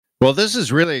Well, this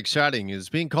is really exciting. It's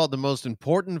being called the most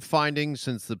important finding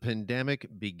since the pandemic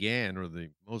began, or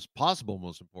the most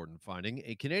important finding.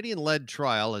 A Canadian led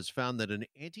trial has found that an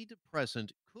antidepressant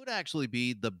could actually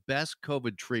be the best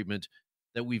COVID treatment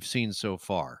that we've seen so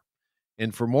far.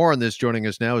 And for more on this, joining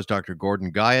us now is Dr.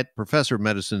 Gordon Guyatt, professor of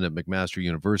medicine at McMaster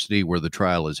University, where the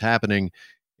trial is happening.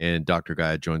 And Dr.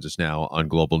 Guyatt joins us now on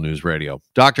Global News Radio.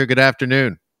 Doctor, good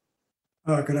afternoon.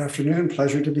 Good afternoon.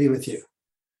 Pleasure to be with you.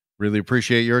 Really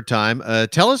appreciate your time.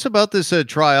 Tell us about this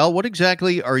trial. What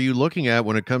exactly are you looking at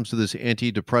when it comes to this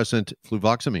antidepressant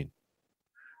fluvoxamine?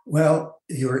 Well,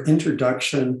 your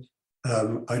introduction,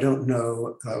 I don't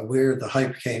know where the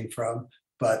hype came from,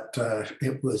 but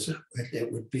it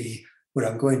would be, what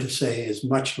I'm going to say is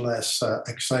much less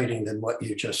exciting than what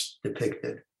you just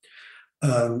depicted.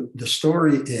 The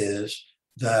story is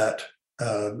that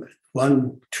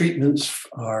treatments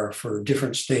are for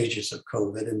different stages of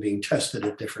COVID and being tested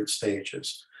at different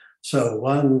stages. So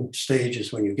one stage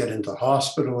is when you get into the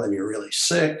hospital and you're really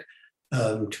sick,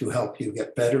 to help you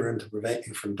get better and to prevent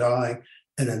you from dying.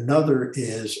 And another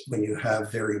is when you have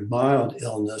very mild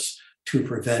illness to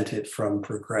prevent it from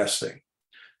progressing.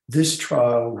 This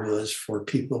trial was for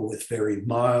people with very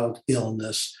mild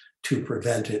illness to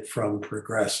prevent it from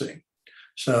progressing.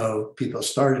 So people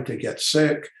started to get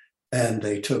sick and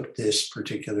they took this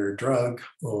particular drug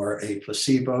or a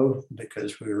placebo,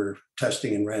 because we were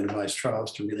testing in randomized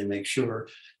trials to really make sure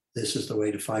this is the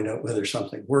way to find out whether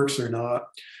something works or not.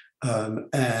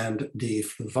 And the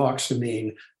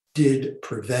fluvoxamine did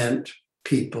prevent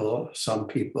some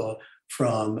people,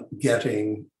 from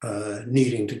needing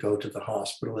to go to the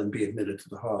hospital and be admitted to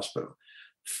the hospital.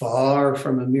 Far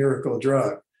from a miracle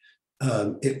drug.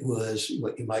 It was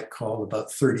what you might call about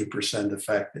 30%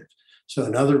 effective. So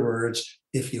in other words,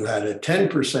 if you had a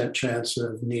 10% chance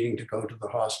of needing to go to the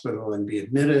hospital and be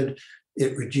admitted,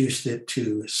 it reduced it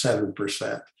to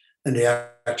 7%. And the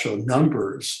actual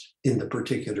numbers in the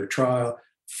particular trial,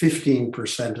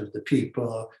 15% of the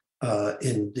people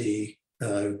in the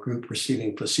group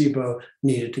receiving placebo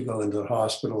needed to go into the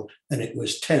hospital, and it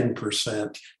was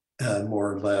 10%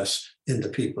 more or less in the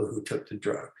people who took the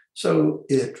drug. So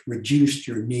it reduced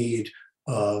your need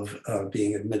of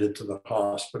being admitted to the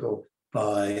hospital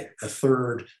by a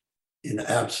third, in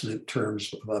absolute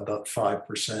terms, of about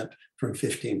 5%, from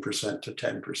 15% to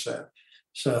 10%.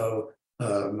 So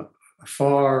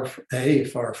far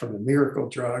from a miracle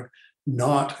drug,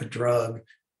 not a drug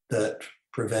that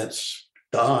prevents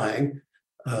dying.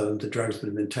 The drugs that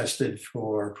have been tested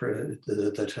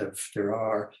there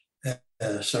are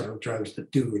several drugs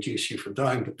that do reduce you from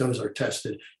dying, but those are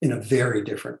tested in a very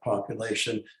different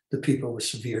population, the people with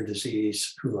severe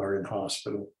disease who are in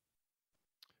hospital.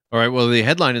 All right. Well, the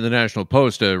headline in the National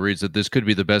Post reads that this could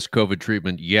be the best COVID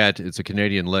treatment yet. It's a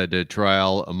Canadian-led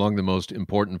trial among the most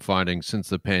important findings since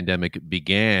the pandemic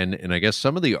began. And I guess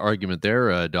some of the argument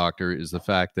there, Doctor, is the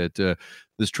fact that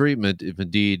this treatment, if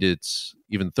indeed it's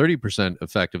even 30%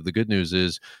 effective, the good news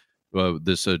is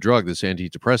this drug, this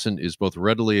antidepressant, is both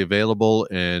readily available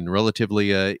and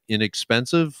relatively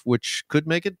inexpensive, which could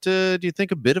make it, do you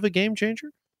think, a bit of a game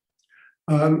changer?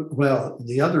 Well,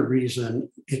 the other reason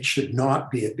it should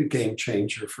not be a big game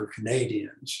changer for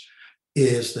Canadians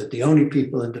is that the only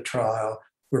people in the trial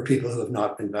were people who have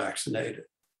not been vaccinated.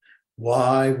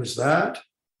 Why was that?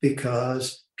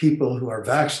 Because people who are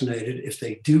vaccinated, if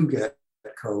they do get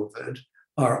COVID,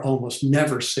 are almost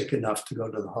never sick enough to go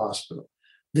to the hospital.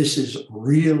 This is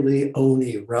really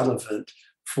only relevant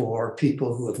for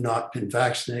people who have not been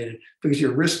vaccinated, because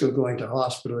your risk of going to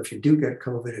hospital if you do get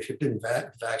COVID, if you've been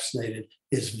vaccinated,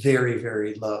 is very,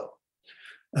 very low.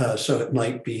 So it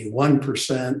might be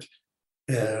 1%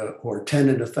 or 10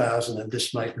 in 1,000, and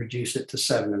this might reduce it to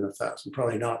 7 in 1,000.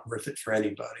 Probably not worth it for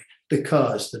anybody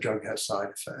because the drug has side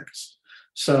effects.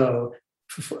 So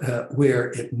where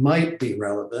it might be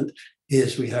relevant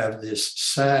is we have this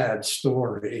sad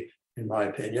story, in my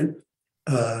opinion,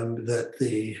 that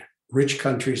the rich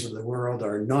countries of the world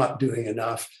are not doing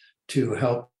enough to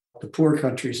help the poor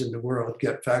countries in the world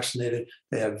get vaccinated.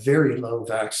 They have very low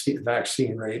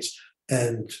vaccine rates,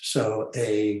 and so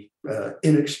a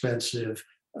inexpensive,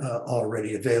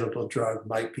 already available drug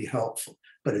might be helpful.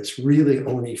 But it's really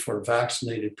only for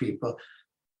vaccinated people.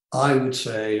 I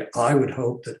would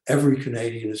hope that every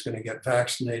Canadian is going to get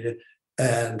vaccinated,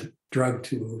 and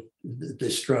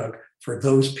this drug for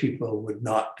those people would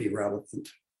not be relevant.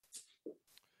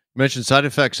 You mentioned side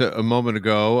effects a moment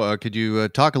ago. Could you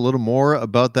talk a little more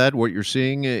about that, what you're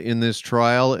seeing in this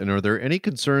trial? And are there any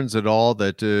concerns at all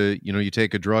that, you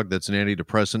take a drug that's an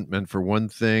antidepressant meant for one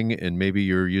thing and maybe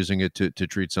you're using it to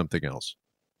treat something else?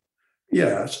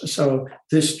 Yeah, so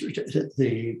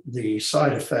the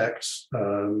side effects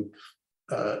in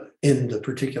the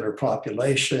particular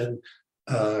population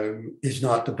is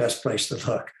not the best place to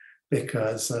look,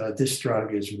 because this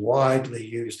drug is widely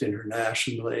used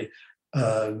internationally,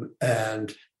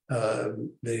 and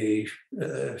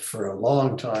for a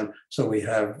long time. So we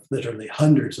have literally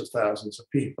hundreds of thousands of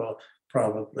people,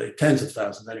 probably tens of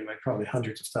thousands anyway, probably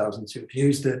hundreds of thousands who've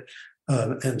used it.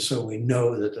 And so we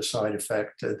know that the side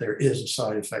effect, there is a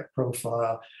side effect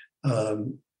profile.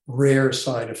 Rare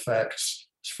side effects,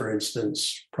 for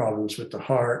instance, problems with the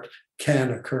heart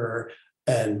can occur,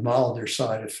 and milder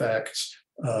side effects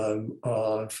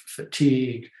of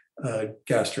fatigue,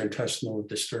 gastrointestinal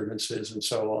disturbances, and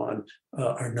so on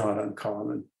are not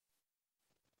uncommon.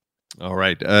 All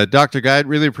right. Dr. Guide,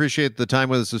 really appreciate the time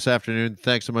with us this afternoon.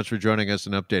 Thanks so much for joining us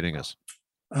and updating us.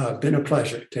 Been a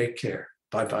pleasure. Take care.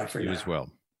 Bye-bye for now. You as well.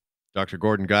 Dr.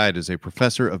 Gordon Guide is a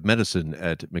professor of medicine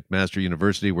at McMaster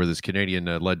University, where this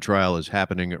Canadian-led trial is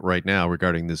happening right now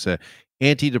regarding this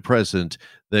antidepressant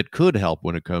that could help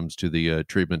when it comes to the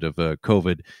treatment of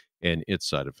COVID and its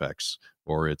side effects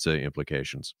or its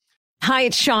implications. Hi,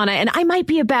 it's Shauna, and I might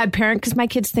be a bad parent because my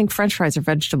kids think French fries are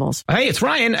vegetables. Hey, it's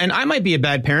Ryan, and I might be a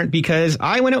bad parent because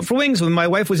I went out for wings when my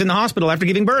wife was in the hospital after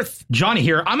giving birth. Johnny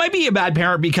here. I might be a bad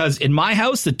parent because in my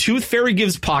house, the tooth fairy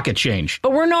gives pocket change.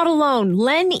 But we're not alone.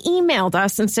 Len emailed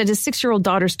us and said his 6-year-old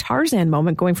daughter's Tarzan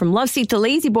moment going from love seat to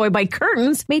lazy boy by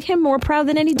curtains made him more proud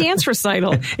than any dance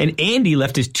recital. And Andy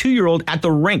left his 2-year-old at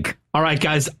the rink. All right,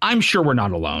 guys, I'm sure we're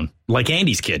not alone. Like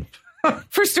Andy's kid.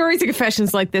 For stories and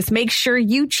confessions like this, make sure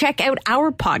you check out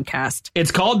our podcast.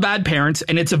 It's called Bad Parents,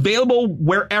 and it's available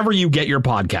wherever you get your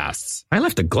podcasts. I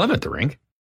left a glove at the rink.